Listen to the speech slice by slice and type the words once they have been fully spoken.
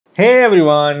Hey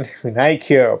everyone, Vinayak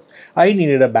here. I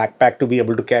needed a backpack to be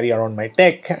able to carry around my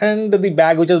tech, and the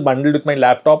bag which is bundled with my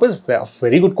laptop is of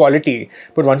very good quality.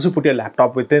 But once you put your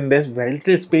laptop within, there's very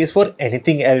little space for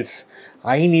anything else.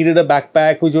 I needed a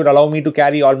backpack which would allow me to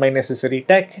carry all my necessary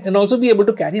tech and also be able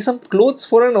to carry some clothes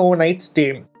for an overnight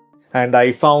stay. And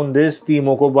I found this, the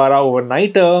Mokobara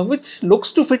Overnighter, which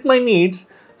looks to fit my needs.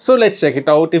 So let's check it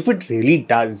out if it really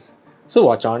does. So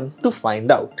watch on to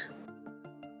find out.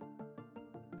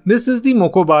 This is the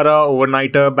Mokobara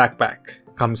Overnighter backpack.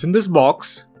 Comes in this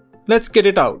box. Let's get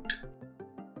it out.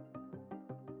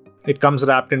 It comes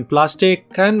wrapped in plastic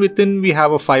and within we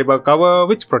have a fiber cover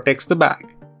which protects the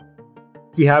bag.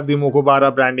 We have the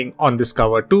Mokobara branding on this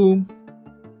cover too.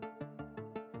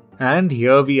 And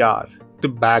here we are. The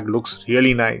bag looks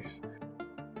really nice.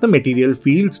 The material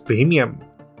feels premium.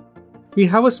 We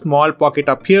have a small pocket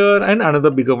up here and another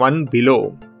bigger one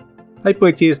below. I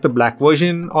purchased the black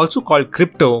version, also called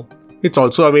Crypto. It's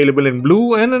also available in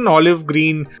blue and an olive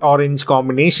green orange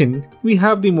combination. We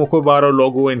have the Mokobara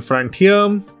logo in front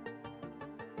here.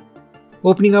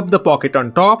 Opening up the pocket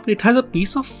on top, it has a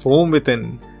piece of foam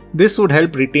within. This would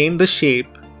help retain the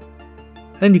shape.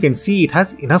 And you can see it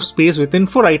has enough space within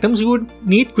for items you would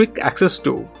need quick access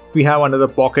to. We have another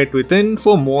pocket within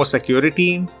for more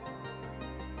security.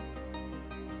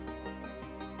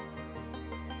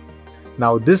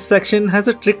 Now this section has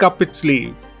a trick up its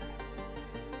sleeve.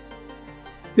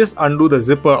 Just undo the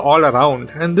zipper all around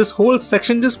and this whole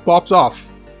section just pops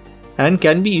off and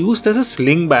can be used as a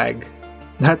sling bag.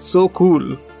 That's so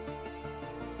cool.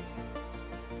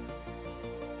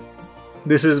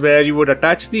 This is where you would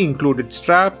attach the included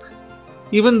strap.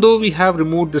 Even though we have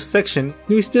removed this section,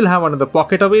 we still have another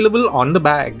pocket available on the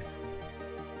bag.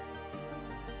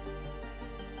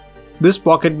 This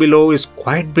pocket below is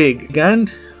quite big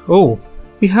and oh,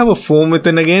 we have a foam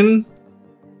within again.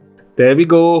 There we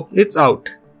go, it's out.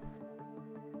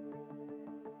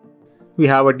 We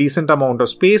have a decent amount of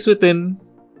space within.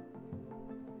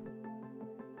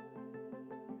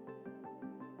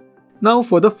 Now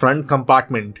for the front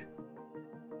compartment.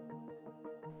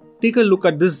 Take a look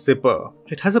at this zipper.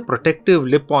 It has a protective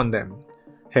lip on them,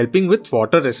 helping with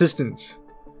water resistance.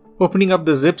 Opening up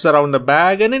the zips around the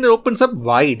bag and it opens up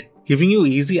wide, giving you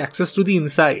easy access to the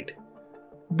inside.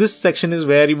 This section is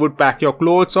where you would pack your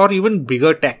clothes or even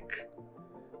bigger tech.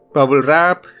 Bubble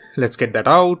wrap, let's get that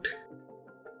out.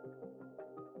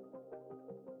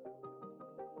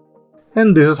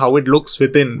 And this is how it looks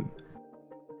within.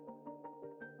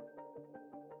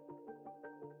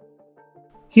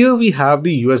 Here we have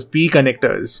the USB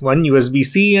connectors, one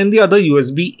USB-C and the other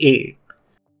USB-A.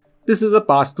 This is a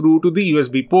pass-through to the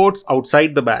USB ports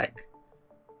outside the bag.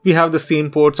 We have the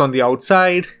same ports on the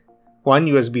outside. One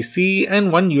USB-C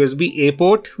and one USB-A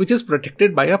port which is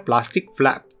protected by a plastic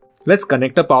flap. Let's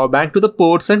connect a power bank to the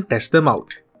ports and test them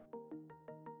out.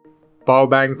 Power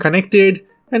bank connected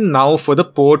and now for the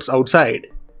ports outside.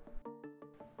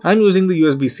 I'm using the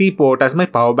USB-C port as my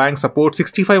power bank supports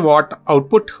 65 watt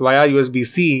output via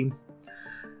USB-C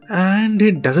and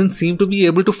it doesn't seem to be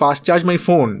able to fast charge my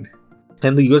phone.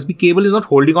 And the USB cable is not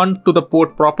holding on to the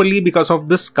port properly because of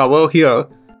this cover here.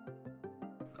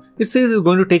 It says it's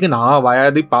going to take an hour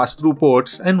via the pass-through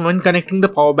ports and when connecting the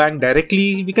power bank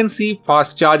directly, we can see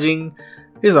fast charging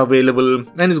is available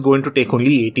and is going to take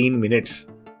only 18 minutes.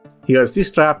 Here's the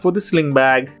strap for the sling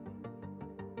bag.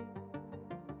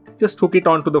 Just hook it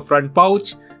onto the front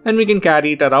pouch and we can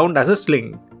carry it around as a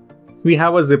sling. We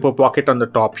have a zipper pocket on the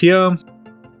top here.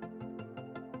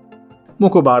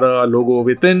 Mokobara logo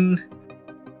within.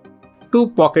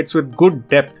 Two pockets with good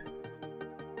depth.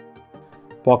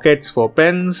 Pockets for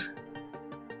pens.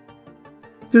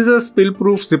 This is a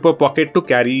spill-proof zipper pocket to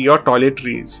carry your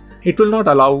toiletries. It will not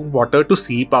allow water to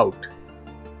seep out.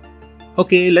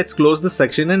 Okay, let's close this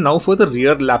section and now for the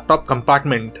rear laptop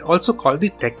compartment, also called the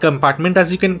tech compartment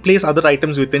as you can place other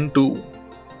items within too.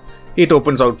 It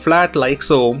opens out flat like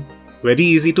so. Very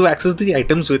easy to access the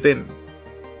items within.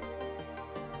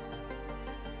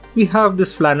 We have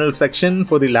this flannel section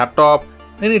for the laptop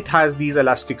and it has these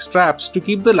elastic straps to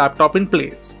keep the laptop in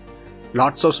place.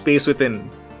 Lots of space within.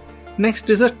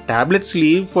 Next is a tablet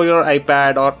sleeve for your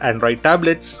iPad or Android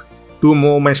tablets. Two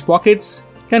more mesh pockets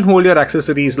can hold your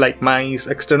accessories like mice,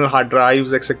 external hard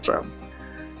drives, etc.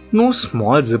 No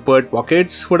small zippered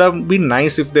pockets. Would have been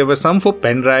nice if there were some for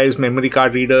pen drives, memory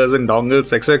card readers and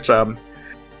dongles, etc.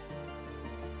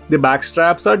 The back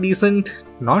straps are decent,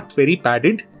 not very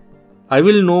padded. I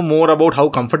will know more about how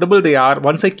comfortable they are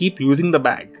once I keep using the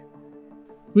bag.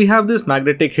 We have this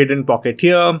magnetic hidden pocket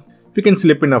here. We can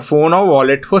slip in a phone or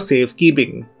wallet for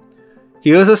safekeeping.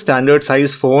 Here's a standard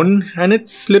size phone and it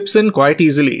slips in quite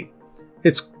easily.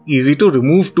 It's easy to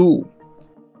remove too.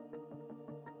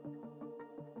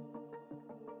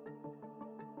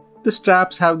 The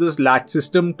straps have this latch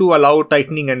system to allow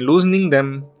tightening and loosening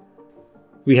them.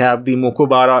 We have the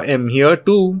Mokobara M here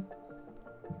too.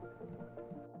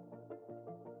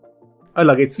 A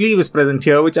luggage sleeve is present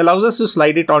here which allows us to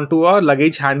slide it onto our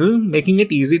luggage handle, making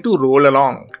it easy to roll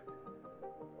along.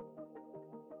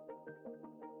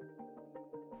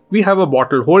 We have a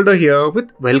bottle holder here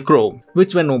with Velcro,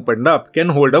 which when opened up can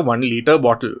hold a 1 liter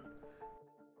bottle.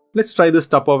 Let's try this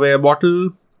Tupperware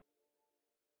bottle.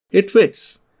 It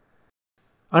fits.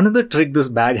 Another trick this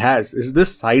bag has is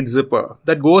this side zipper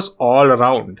that goes all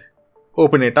around.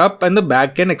 Open it up and the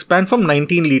bag can expand from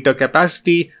 19 liter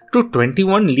capacity to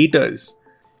 21 liters.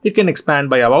 It can expand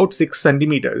by about 6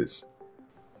 centimeters.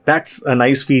 That's a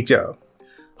nice feature.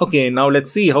 Okay, now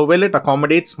let's see how well it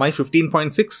accommodates my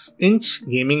 15.6-inch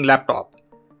gaming laptop.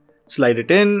 Slide it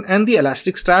in and the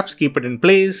elastic straps keep it in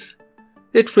place.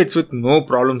 It fits with no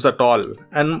problems at all,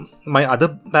 and my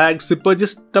other bag zipper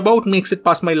just about makes it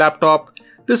past my laptop.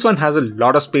 This one has a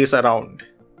lot of space around.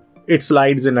 It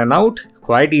slides in and out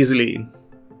quite easily.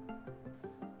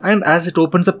 And as it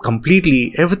opens up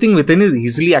completely, everything within is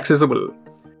easily accessible.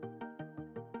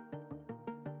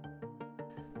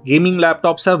 Gaming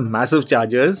laptops have massive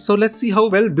chargers, so let's see how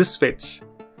well this fits.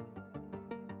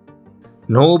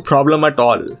 No problem at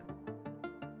all.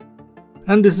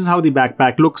 And this is how the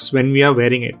backpack looks when we are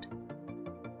wearing it.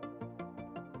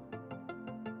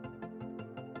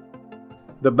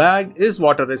 The bag is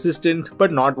water resistant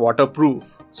but not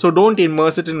waterproof, so don't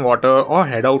immerse it in water or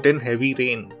head out in heavy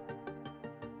rain.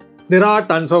 There are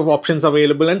tons of options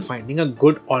available and finding a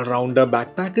good all-rounder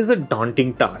backpack is a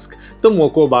daunting task. The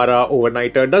Mokobara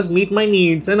Overnighter does meet my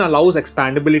needs and allows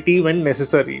expandability when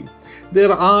necessary.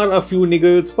 There are a few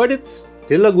niggles, but it's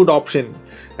still a good option.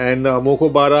 And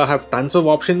Mokobara have tons of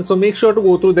options, so make sure to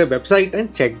go through their website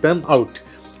and check them out.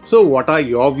 So what are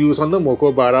your views on the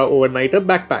Mokobara Overnighter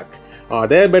backpack? Are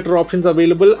there better options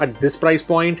available at this price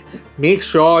point? Make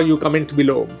sure you comment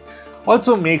below.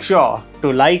 Also make sure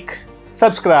to like,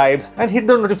 subscribe and hit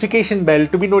the notification bell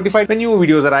to be notified when new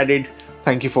videos are added.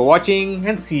 Thank you for watching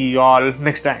and see you all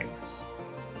next time.